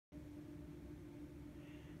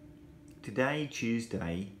Today,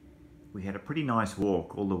 Tuesday, we had a pretty nice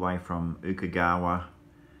walk all the way from Ukegawa,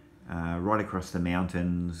 right across the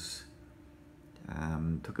mountains.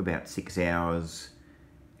 Took about 6 hours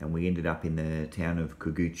and we ended up in the town of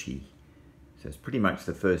Koguchi. So it's pretty much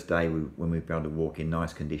the first day when we've been able to walk in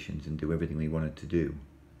nice conditions and do everything we wanted to do.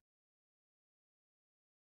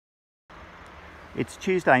 It's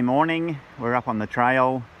Tuesday morning, we're up on the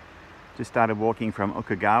trail, just started walking from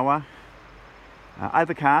Ukegawa.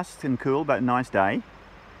 Overcast and cool, but a nice day.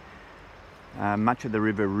 Much of the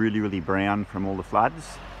river really brown from all the floods.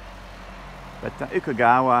 But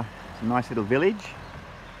Ukegawa is a nice little village.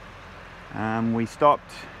 We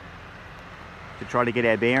stopped to try to get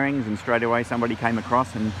our bearings and straight away somebody came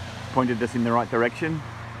across and pointed us in the right direction.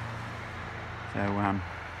 So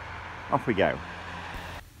off we go.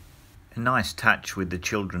 A nice touch with the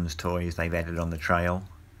children's toys they've added on the trail.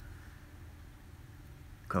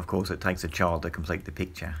 Of course, it takes a child to complete the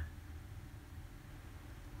picture.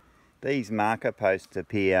 These marker posts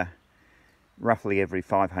appear roughly every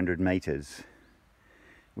 500 metres,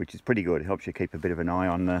 which is pretty good. It helps you keep a bit of an eye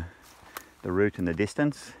on the route and the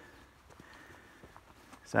distance.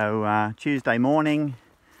 So Tuesday morning,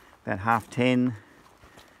 about 10:30.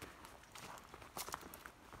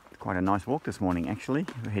 It's quite a nice walk this morning actually.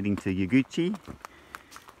 We're heading to Koguchi.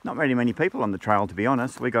 Not very many people on the trail, to be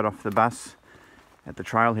honest. We got off the bus at the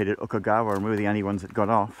trailhead at Ukegawa and we were the only ones that got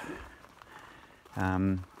off.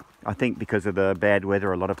 I think because of the bad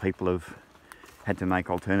weather, a lot of people have had to make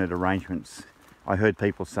alternate arrangements. I heard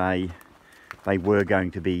people say they were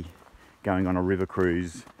going to be going on a river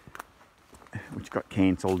cruise, which got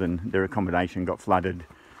cancelled and their accommodation got flooded.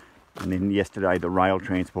 And then yesterday the rail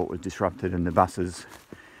transport was disrupted and the buses.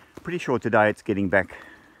 Pretty sure today it's getting back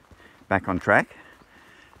on track.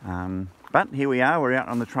 But here we are, we're out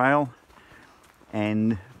on the trail.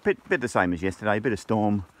 And a bit the same as yesterday, a bit of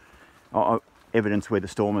storm, evidence where the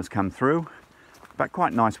storm has come through, but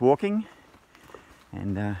quite nice walking,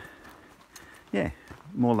 and yeah,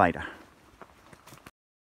 more later.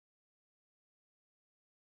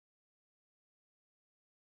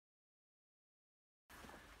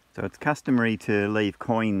 So it's customary to leave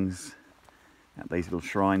coins at these little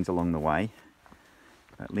shrines along the way,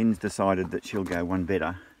 but Lynn's decided that she'll go one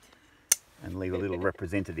better and leave a little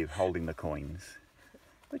representative holding the coins,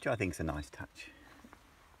 which I think is a nice touch.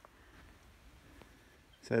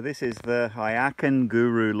 So this is the Hyakan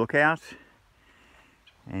Guru lookout,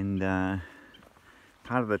 and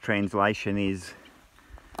part of the translation is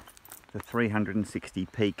the 360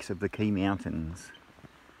 peaks of the key mountains,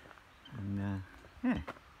 and yeah,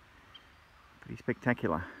 pretty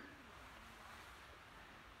spectacular.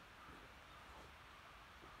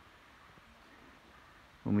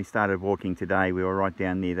 When we started walking today, we were right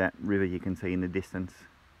down near that river you can see in the distance.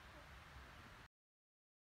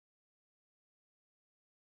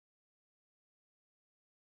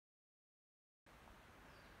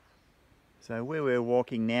 So where we're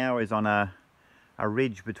walking now is on a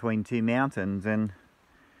ridge between two mountains, and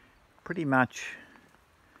pretty much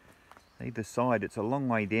either side it's a long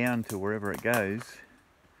way down to wherever it goes,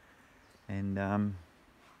 and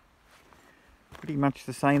pretty much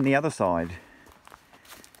the same the other side.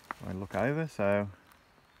 I look over, so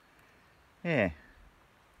yeah,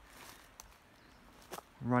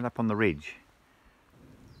 right up on the ridge.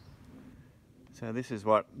 So this is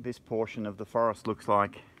what this portion of the forest looks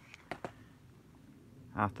like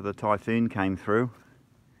after the typhoon came through.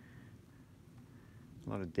 A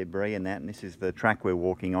lot of debris in that, and this is the track we're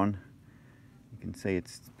walking on. You can see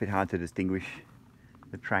it's a bit hard to distinguish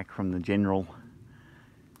the track from the general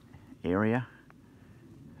area.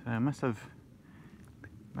 So it must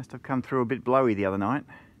have come through a bit blowy the other night.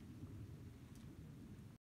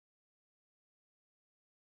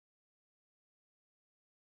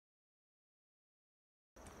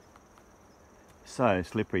 So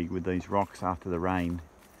slippery with these rocks after the rain.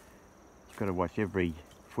 You've got to watch every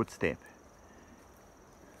footstep.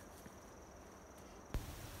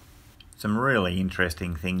 Some really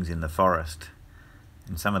interesting things in the forest,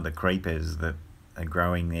 and some of the creepers that are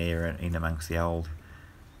growing there in amongst the old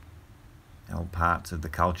parts of the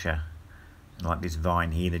culture, and like this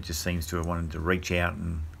vine here that just seems to have wanted to reach out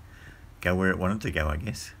and go where it wanted to go, I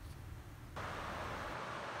guess.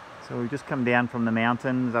 So we've just come down from the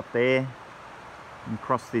mountains up there and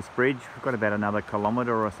crossed this bridge. We've got about another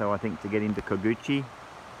kilometre or so, I think, to get into Koguchi.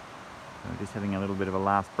 So we're just having a little bit of a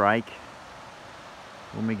last break.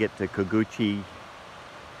 When we get to Koguchi,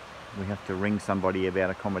 we have to ring somebody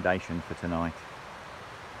about accommodation for tonight.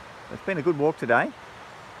 It's been a good walk today.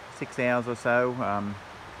 6 hours or so,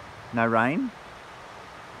 no rain,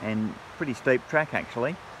 and pretty steep track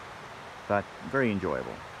actually, but very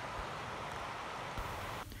enjoyable.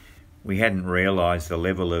 We hadn't realised the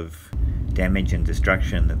level of damage and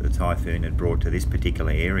destruction that the typhoon had brought to this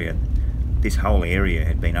particular area. This whole area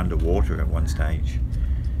had been underwater at one stage,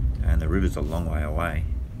 and the river's a long way away.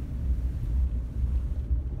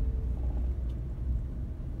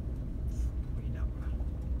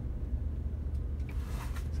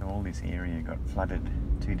 So all this area got flooded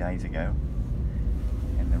 2 days ago,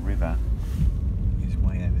 and the river is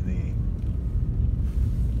way over there.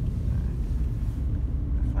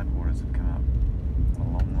 The floodwaters have come up a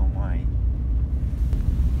long, long way.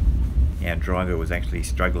 Our driver was actually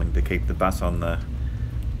struggling to keep the bus on the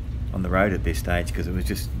road at this stage because it was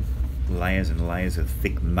just layers and layers of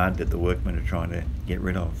thick mud that the workmen are trying to get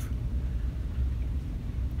rid of.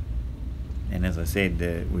 And as I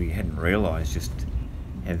said, we hadn't realised just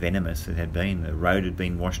how venomous it had been. The road had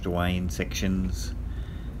been washed away in sections.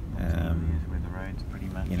 Where the road's pretty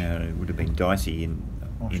much, you know, it would have been dicey in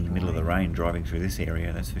the middle of the rain driving through this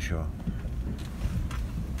area, that's for sure.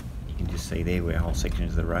 You can just see there where whole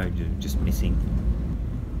sections of the road are just missing.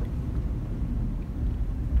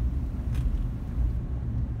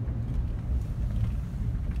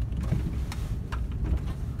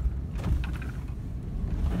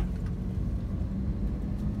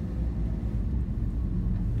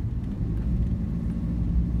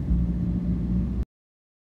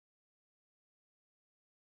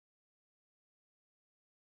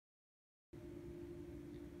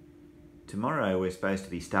 Tomorrow we're supposed to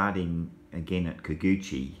be starting again at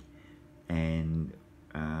Koguchi, and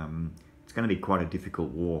it's going to be quite a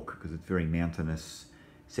difficult walk because it's a very mountainous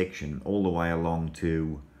section all the way along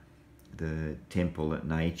to the temple at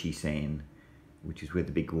Naichi-san, which is where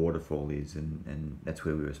the big waterfall is, and that's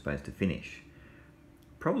where we were supposed to finish.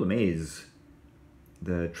 Problem is,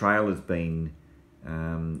 the trail has been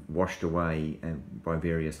washed away by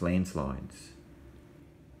various landslides.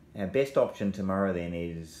 Our best option tomorrow then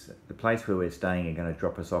is the place where we're staying are going to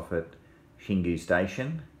drop us off at Shingu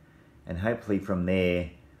Station, and hopefully from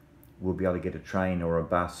there we'll be able to get a train or a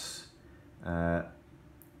bus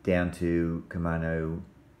down to Kumano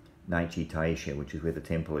Naichi Taisha, which is where the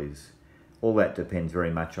temple is. All that depends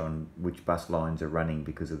very much on which bus lines are running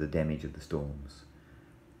because of the damage of the storms.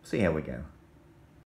 See how we go.